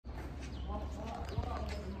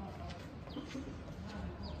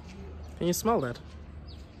Can you smell that?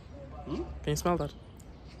 Hmm? Can you smell that?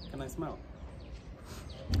 Can I smell?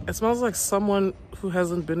 It smells like someone who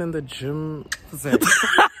hasn't been in the gym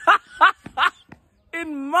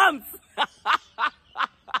in months.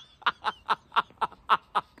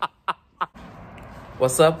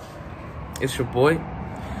 What's up? It's your boy.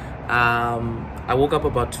 I woke up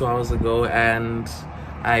about 2 hours ago and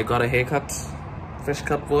I got a haircut. Fresh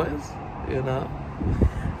cut, boys, you know.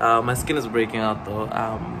 My skin is breaking out though.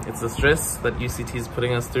 It's the stress that UCT is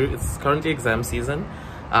putting us through. It's currently exam season.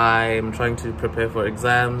 I'm trying to prepare for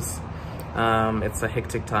exams. It's a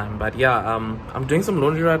hectic time, but yeah, I'm doing some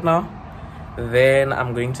laundry right now. Then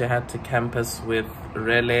I'm going to head to campus with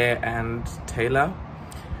Rele and Taylor,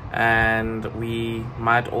 and we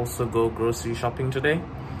might also go grocery shopping today.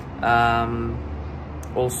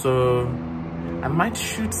 Also, I might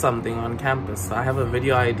shoot something on campus. I have a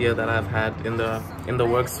video idea that I've had in the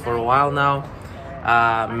works for a while now.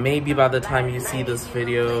 Maybe by the time you see this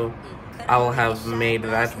video, I'll have made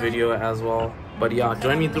that video as well. But yeah,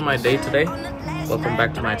 join me through my day today. Welcome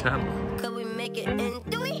back to my channel. Could we make it in?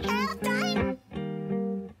 Do we have time?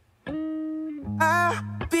 I'll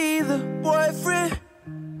be the boyfriend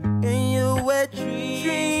in your wet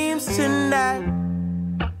dreams tonight.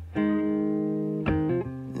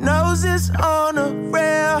 Noses on a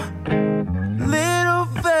rail, little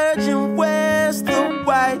virgin, where's the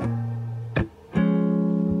white?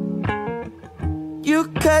 You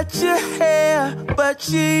cut your hair, but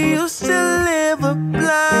you used to live a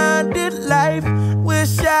blinded life.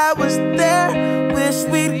 Wish I was there, wish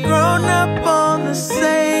we'd grown up on the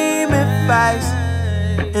same advice,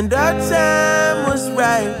 and our time was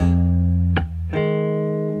right.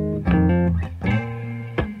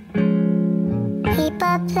 Keep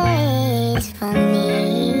a place for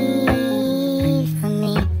me,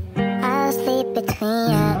 I'll sleep between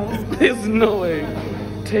you. There's no way.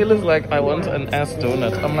 Taylor's like, I want an ass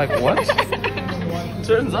donut. I'm like, what?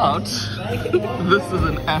 Turns out, this is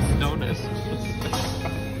an ass donut.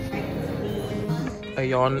 A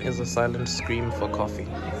yawn is a silent scream for coffee.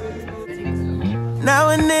 Now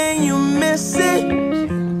and then you miss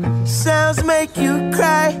it, sounds make you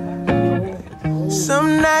cry.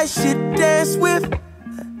 Some nights you dance with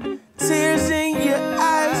tears in your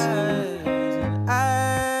eyes.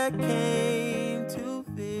 I came to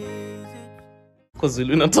visit.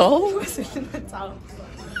 KwaZulu Natal?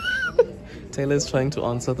 Taylor's trying to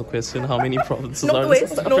answer the question, how many provinces are in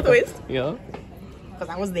South Africa? Northwest. Yeah. Because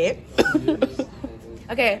I was there.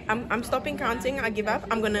 Okay, I'm stopping counting. I give up.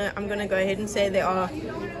 I'm gonna go ahead and say there are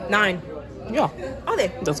 9. Yeah. Are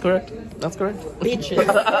there? That's correct. That's correct. Bitches.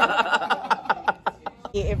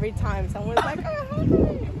 Every time someone's like,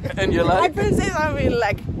 oh, And you're my like, princess, I'm really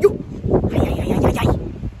like, yo,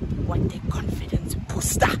 what the confidence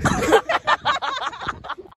booster.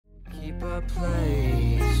 Keep a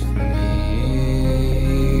place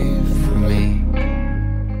for me.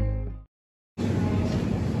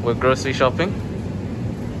 we're grocery shopping.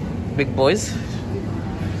 Big boys.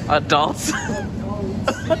 Adults.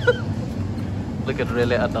 Look at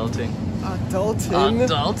really adulting. Adulting.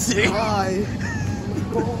 Adulting. Why?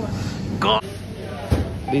 God.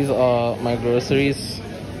 These are my groceries.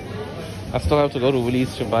 I still have to go to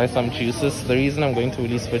Woolies to buy some juices. The reason I'm going to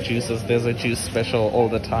Woolies for juices, there's a juice special all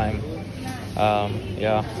the time.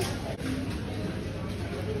 Yeah.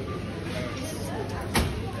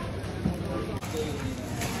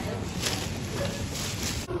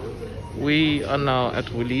 We are now at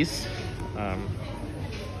Woolies.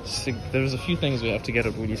 There's a few things we have to get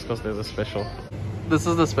at Woolies because there's a special. This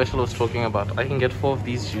is the special I was talking about. I can get 4 of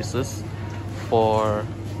these juices for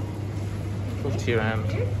 50 rand,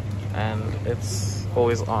 and it's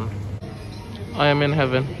always on. I am in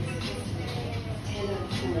heaven.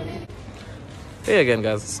 Hey again,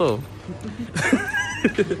 guys. So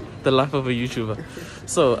the life of a YouTuber.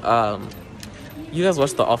 So you guys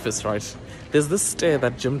watch The Office, right? There's this stare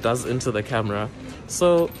that Jim does into the camera.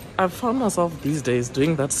 So I've found myself these days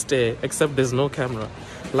doing that stare, except there's no camera.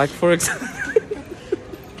 Like for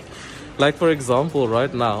example,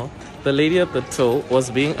 right now, the lady at the till was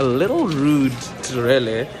being a little rude to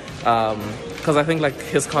Rele, because I think like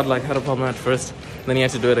his card like had a problem at first, then he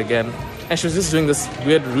had to do it again, and she was just doing this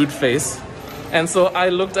weird rude face, and so I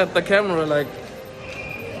looked at the camera like,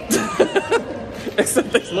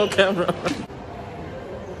 except there's no camera.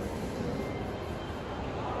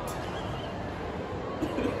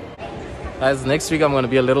 Guys, next week I'm gonna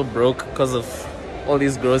be a little broke because of all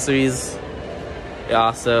these groceries.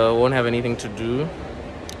 Yeah, so I won't have anything to do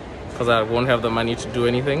because I won't have the money to do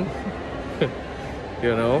anything.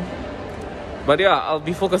 You know. But yeah, I'll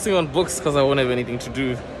be focusing on books because I won't have anything to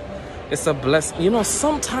do. It's a blessing. You know,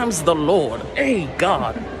 sometimes the Lord, hey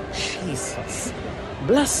God, Jesus,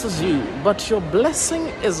 blesses you, but your blessing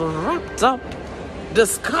is wrapped up,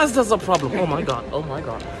 disguised as a problem. Oh my God, oh my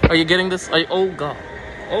God. Are you getting this? Oh God,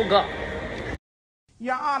 oh God.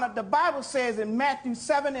 Your Honor, the Bible says in Matthew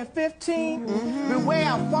 7 and 15,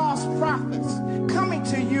 beware of false prophets coming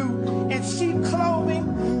to you in sheep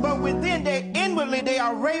clothing, but within their inwardly they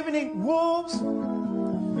are ravening wolves.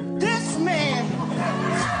 This man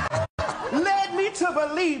led me to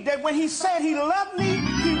believe that when he said he loved me,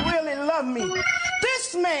 he really loved me.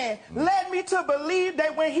 This man led me to believe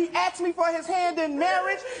that when he asked me for his hand in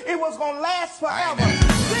marriage, it was going to last forever.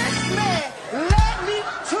 This man led me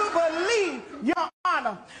to believe, Your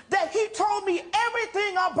Honor, that he told me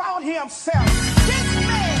everything about himself. This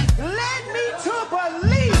man led me to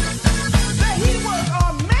believe that he was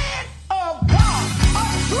a man of God, a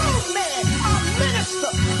true man, a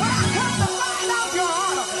minister. But I come to find out, Your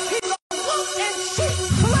Honor, he's a wolf in sheep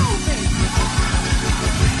clothing.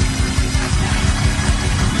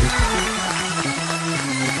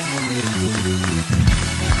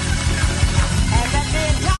 And that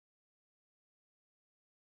man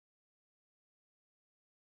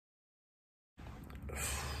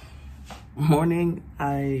Morning,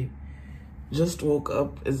 I just woke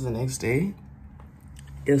up. It's the next day.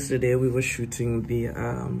 Yesterday we were shooting the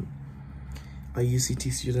a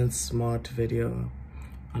UCT student smart video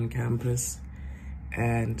on campus,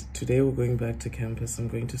 and today we're going back to campus. I'm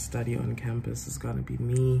going to study on campus. It's gonna be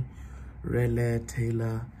me, Rele,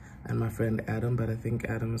 Taylor, and my friend Adam, but I think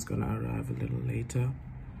Adam is gonna arrive a little later.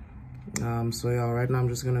 So yeah, right now I'm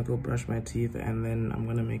just gonna go brush my teeth, and then I'm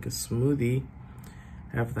gonna make a smoothie,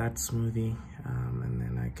 have that smoothie, and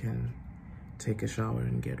then I can take a shower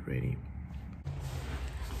and get ready.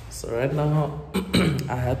 So right now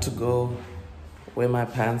I had to go wear my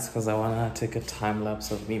pants because I want to take a time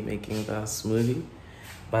lapse of me making the smoothie,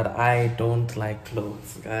 but I don't like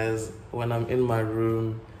clothes, guys. When I'm in my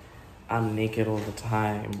room, I'm naked all the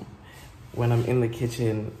time. When I'm in the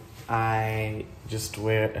kitchen, I just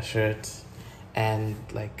wear a shirt and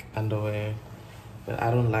like underwear, but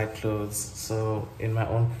I don't like clothes. So in my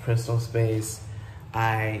own personal space,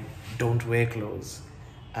 I don't wear clothes.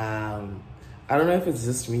 I don't know if it's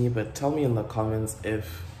just me, but tell me in the comments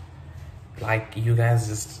if like you guys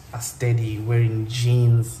just are steady wearing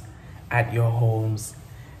jeans at your homes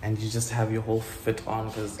and you just have your whole fit on,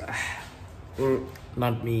 because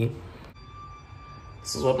not me.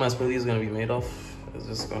 This is what my smoothie is going to be made of. It's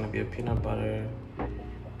just going to be a peanut butter,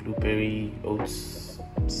 blueberry oats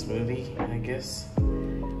smoothie, I guess.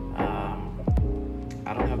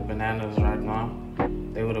 I don't have bananas right now.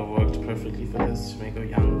 They would have worked perfectly for this, to make a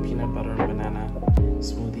young peanut butter and banana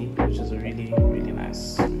smoothie, which is a really, really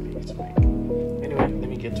nice smoothie to make. Anyway, let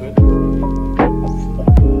me get to it.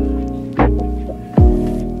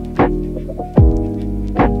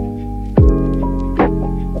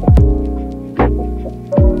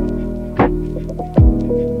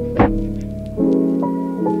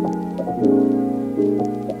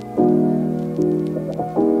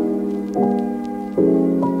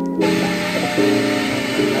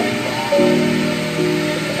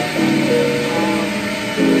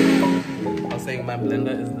 My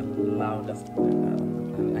blender is the loudest blender on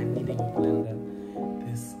the planet. I need a new blender.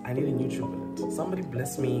 I need a NutriBullet. Somebody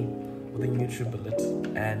bless me with a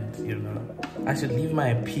NutriBullet, and you know, I should leave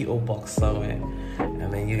my PO box somewhere,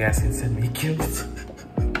 and then you guys can send me gifts.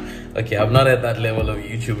 Okay, I'm not at that level of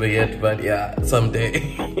YouTuber yet, but yeah, someday.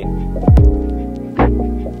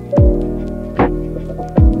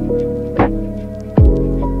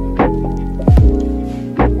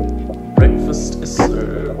 Breakfast is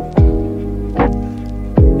served.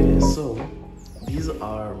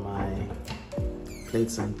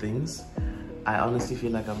 Plates and things. I honestly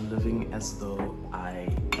feel like I'm living as though I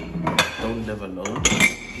don't live alone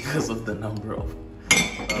because of the number of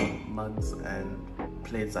mugs and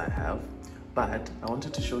plates I have. But I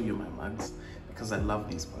wanted to show you my mugs because I love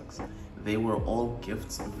these mugs. They were all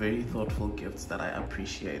gifts, very thoughtful gifts that I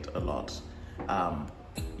appreciate a lot.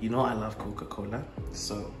 You know, I love Coca-Cola,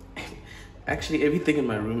 so actually everything in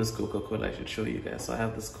my room is Coca-Cola. I should show you guys. So I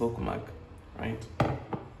have this Coke mug, right?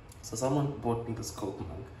 So someone bought me this Coke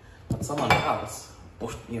mug, but someone else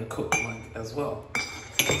bought me a Coke mug as well.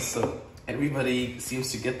 So everybody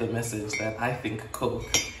seems to get the message that I think Coke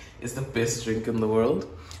is the best drink in the world.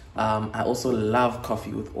 I also love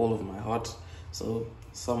coffee with all of my heart. So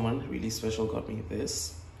someone really special got me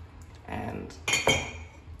this, and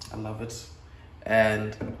I love it.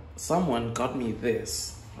 And someone got me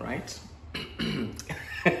this, right?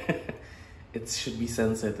 It should be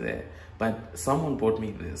censored there. But someone bought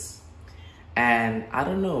me this, And I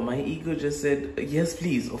don't know, my ego just said, yes,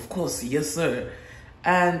 please, of course, yes, sir.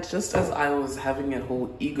 And just as I was having a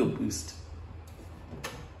whole ego boost,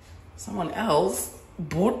 someone else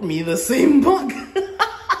bought me the same mug.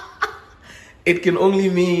 It can only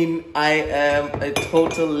mean I am a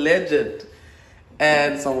total legend.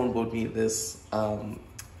 And someone bought me this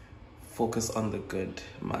Focus on the Good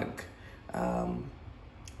mug.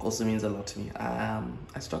 Also means a lot to me.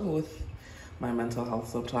 I struggle with my mental health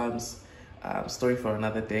sometimes. Story for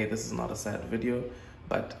another day. This is not a sad video,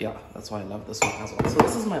 but yeah, that's why I love this one as well. So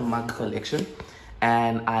this is my mug collection,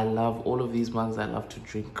 and I love all of these mugs. I love to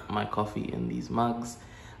drink my coffee in these mugs.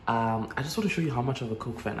 I just want to show you how much of a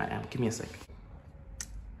Coke fan I am. Give me a sec.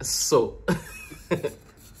 So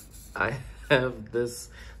I have this.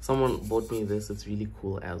 Someone bought me this. It's really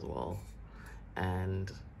cool as well,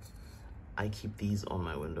 and I keep these on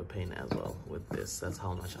my window pane as well with this. That's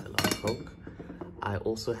how much I love Coke. I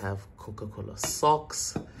also have Coca-Cola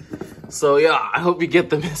socks. So yeah, I hope you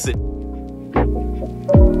get the message.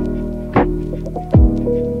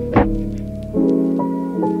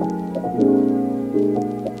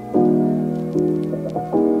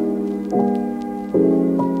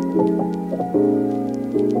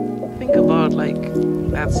 Think about like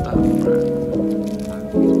that stuff,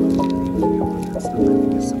 That's the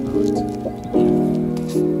life is about.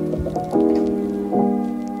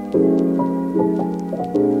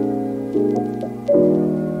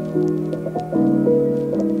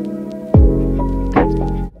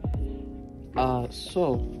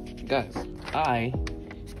 So guys, I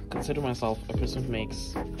consider myself a person who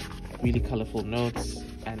makes really colorful notes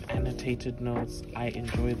and annotated notes. I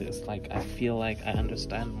enjoy this. Like, I feel like I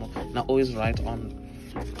understand more. Now, always write on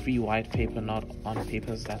free white paper, not on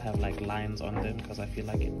papers that have like lines on them, because I feel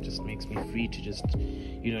like it just makes me free to just,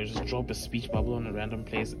 you know, just drop a speech bubble in a random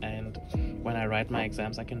place, and when I write my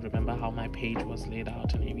exams I can remember how my page was laid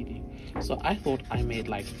out and everything. So I thought I made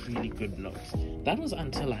like really good notes. That was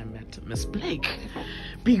until I met Miss Blake,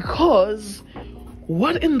 because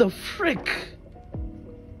what in the frick,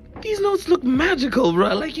 these notes look magical,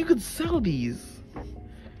 bro. Like, you could sell these.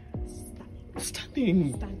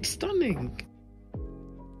 Stunning.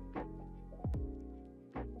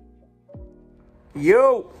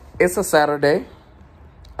 Yo, it's a Saturday.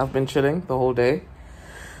 I've been chilling the whole day.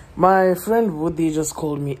 My friend Woody just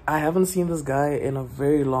called me. I haven't seen this guy in a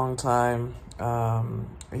very long time.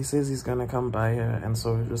 He says he's gonna come by here, and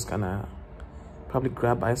so we're just gonna probably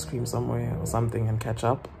grab ice cream somewhere or something and catch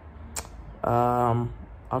up.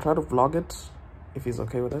 I'll try to vlog it if he's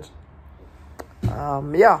okay with it.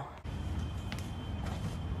 Yeah.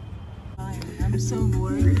 I'm so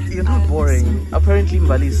bored. You're not boring. Apparently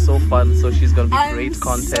Mbali is so fun, so she's gonna be great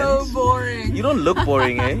content. I'm so boring. You don't look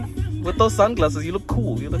boring, eh? With those sunglasses, you look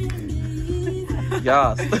cool. You look...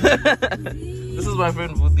 Yes. This is my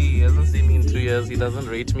friend Woody. He hasn't seen me in 2 years. He doesn't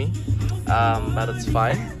rate me. But it's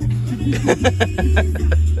fine.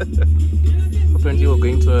 Apparently we're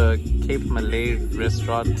going to a Cape Malay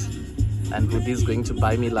restaurant, and Woody's going to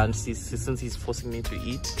buy me lunch since he's forcing me to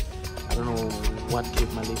eat. I don't know what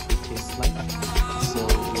Cape Malay food tastes like, so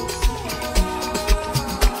we'll see.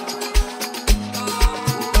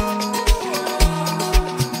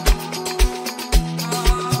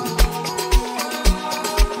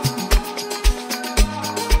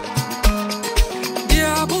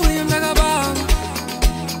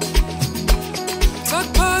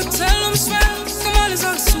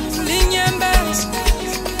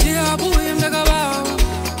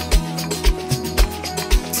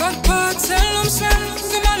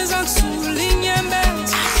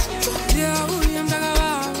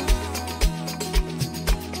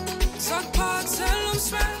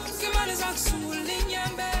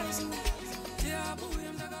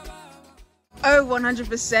 Oh,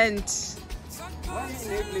 100%. Why are you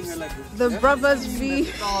enabling her like this? The brothers V.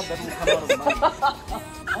 I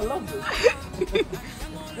love this.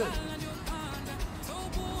 It's good.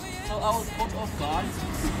 So I was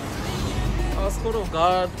caught off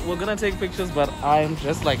guard. We're gonna take pictures, but I'm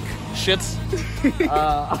just like shit.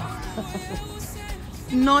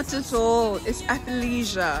 Not at all. It's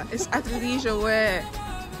athleisure. It's athleisure wear.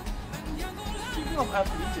 Speaking of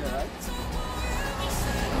athleisure, right?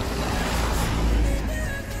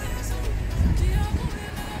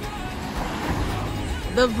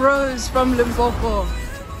 The bros from Limpopo.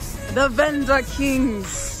 The vendor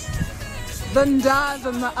kings. The ndas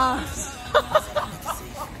and the ass.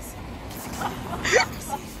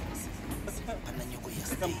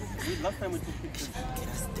 Last time we took pictures.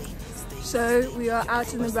 So we are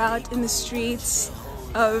out and about in the streets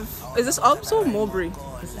of, is this Ops or Mulberry?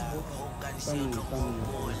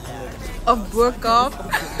 Of Kaap.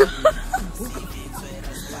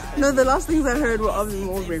 No, the last things I heard were of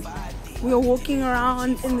Mulberry. We were walking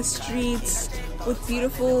around in the streets with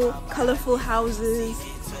beautiful, colorful houses.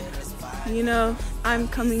 You know, I'm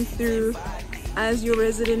coming through as your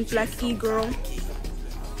resident black e-girl.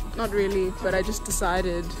 Not really, but I just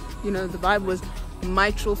decided, you know, the vibe was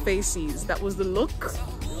mitral faces. That was the look.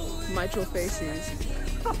 Mitral faces.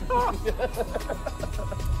 How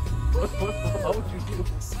would you do?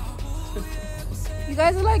 You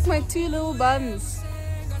guys are like my two little buns.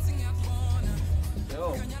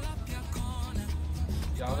 Yo.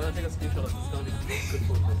 Yeah, I'm gonna take a screenshot of this. It's gonna be good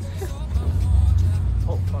photo.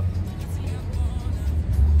 Oh fuck.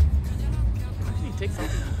 Actually, take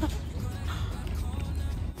something.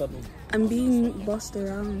 I'm being bossed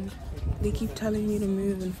around. They keep telling me to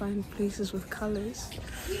move and find places with colors.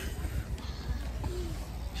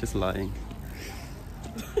 She's lying.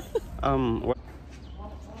 What?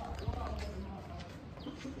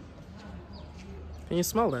 Can you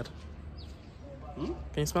smell that? Hmm?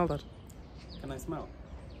 Can you smell that? Can I smell?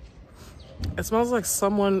 It smells like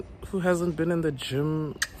someone who hasn't been in the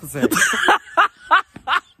gym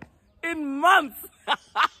in months.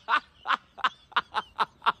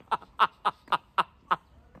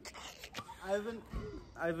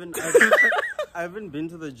 I haven't been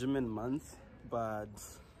to the gym in months, but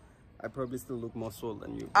I probably still look more swole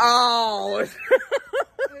than you. Oh!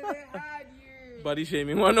 Body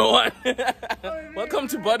shaming 101. Welcome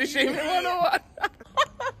to body shaming 101.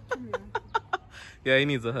 Yeah, he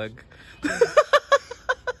needs a hug.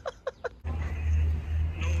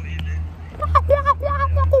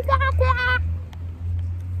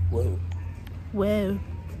 Whoa. Whoa.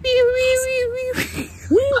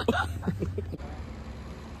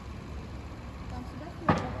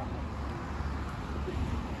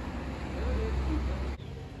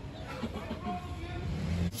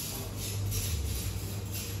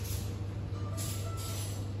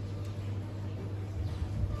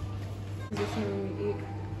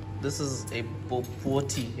 This is a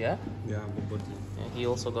boboti, yeah? Yeah, boboti. And he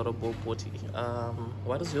also got a boboti.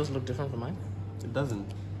 Why does yours look different from mine? It doesn't.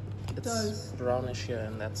 It's brownish here,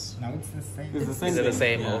 and that's. No, it's the same. It's the same. Is it the thing.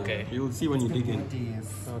 same? Yeah. Okay. You will see when you dig in. Yes.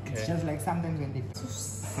 Okay. It's just like sometimes when they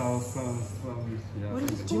Yeah.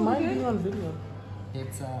 Do you mind being on video?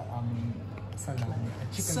 it's salami, a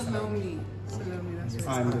chicken salami. Salami, that's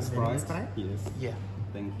I'm the Sprite. Sprite? Yes. Yeah.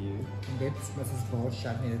 Thank you. And that's versus both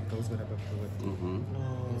chutney that goes with a food. Mm-hmm.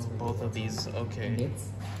 Oh, both of these. And Okay. that's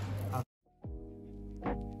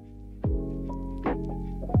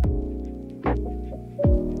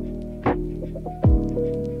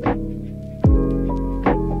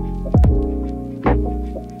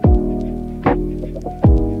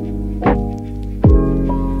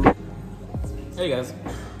Hey guys.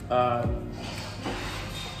 I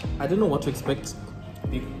didn't know what to expect.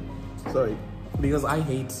 Sorry. Because I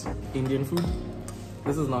hate Indian food.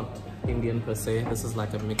 This is not Indian per se. This is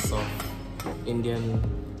like a mix of Indian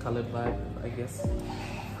colored vibe, I guess.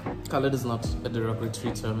 Colored is not a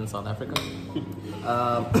derogatory term in South Africa.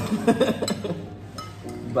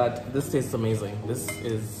 But this tastes amazing. This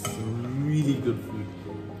is really good food.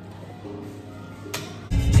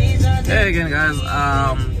 Hey again guys,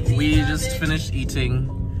 we just finished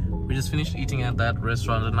eating. We just finished eating at that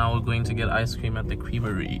restaurant and now we're going to get ice cream at the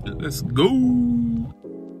creamery. Let's go!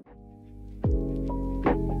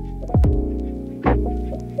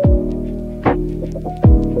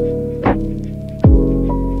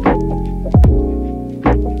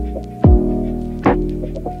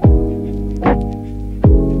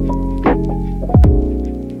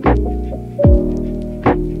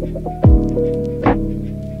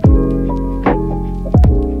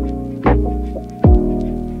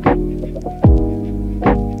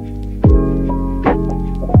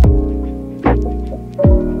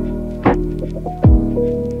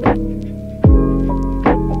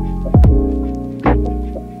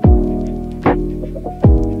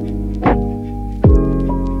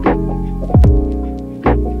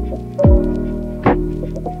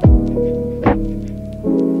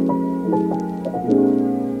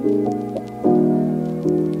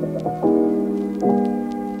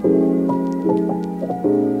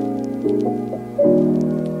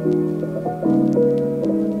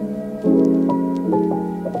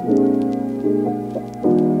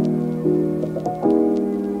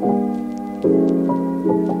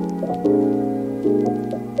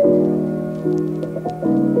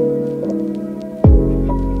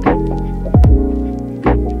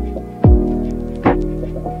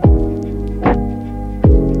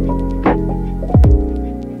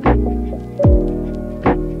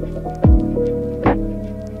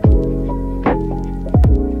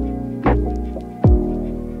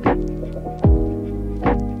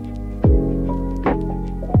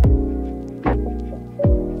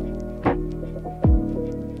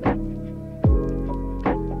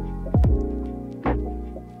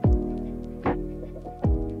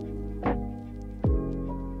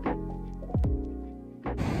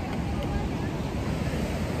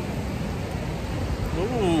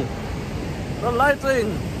 The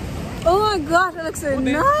lighting. Oh my gosh, it looks so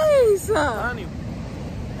nice. Honey.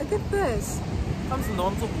 Look at this. Comes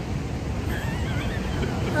non so.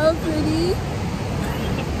 How pretty.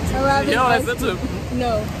 You know what I said to him?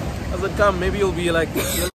 No. I said, come, maybe you'll be like.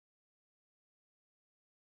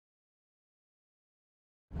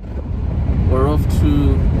 We're off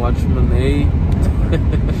to watch Monet.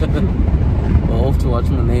 We're off to watch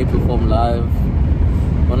Monet perform live.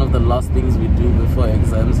 One of the last things we do before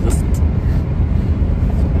exams, just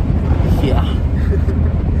yeah.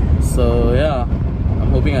 So yeah,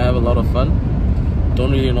 I'm hoping I have a lot of fun.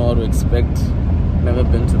 Don't really know what to expect. Never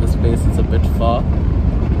been to this place. It's a bit far.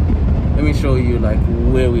 Let me show you like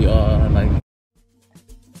where we are. Like.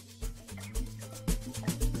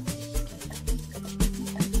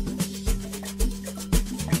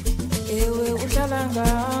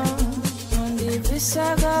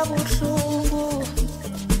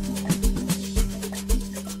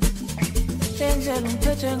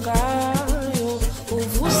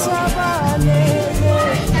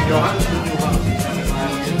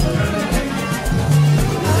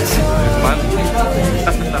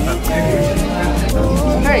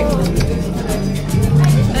 Hey.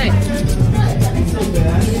 Hey.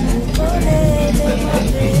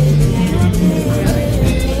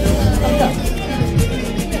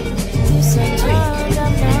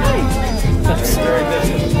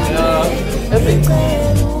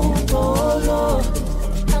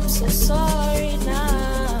 I'm so sorry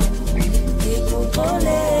now.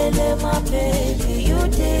 My baby, you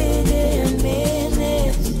didn't mean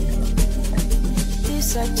it.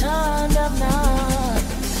 This I turned up now.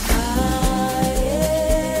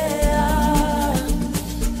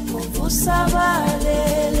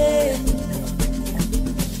 Sabalele.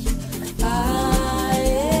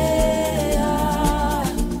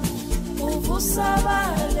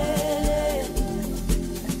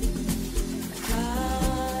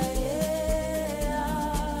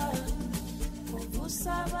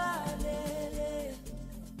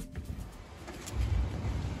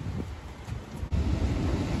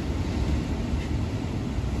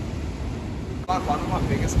 One of my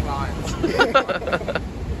biggest clients.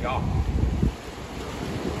 Yeah.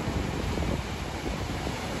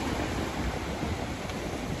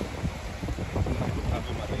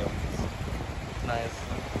 Nice.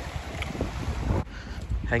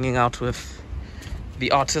 Hanging out with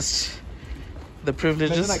the artist, the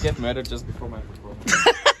privileges. Imagine I get murdered just before my performance.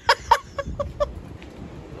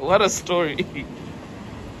 What a story.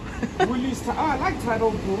 Release I like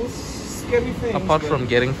title rules, scary things. Apart from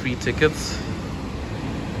getting free tickets,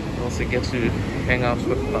 you also get to hang out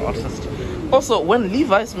with the artist. Also, when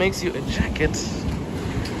Levi's makes you a jacket,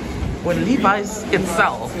 when Levi's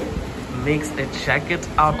itself makes a jacket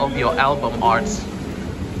out of your album art,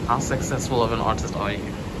 how successful of an artist are you?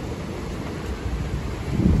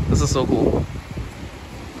 This is so cool.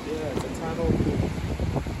 Yeah, the title.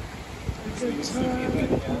 So you see me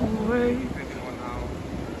depending on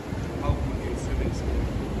how good it is.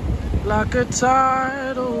 Like a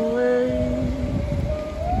tidal wave.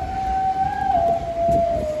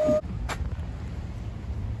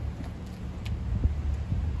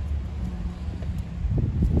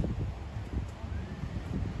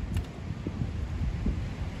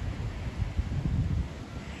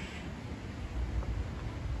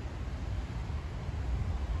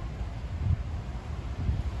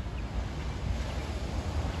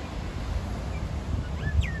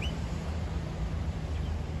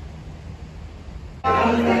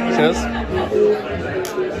 Cheers.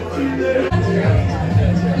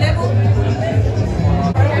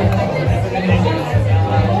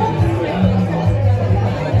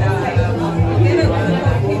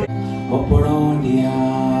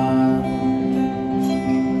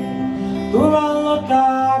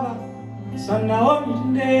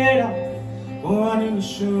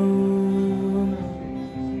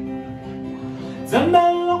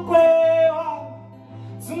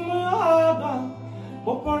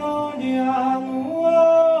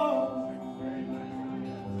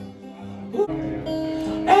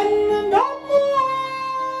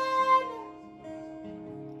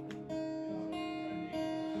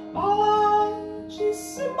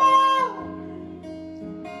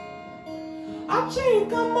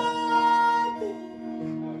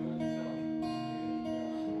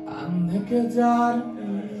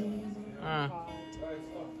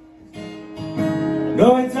 No,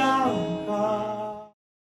 it's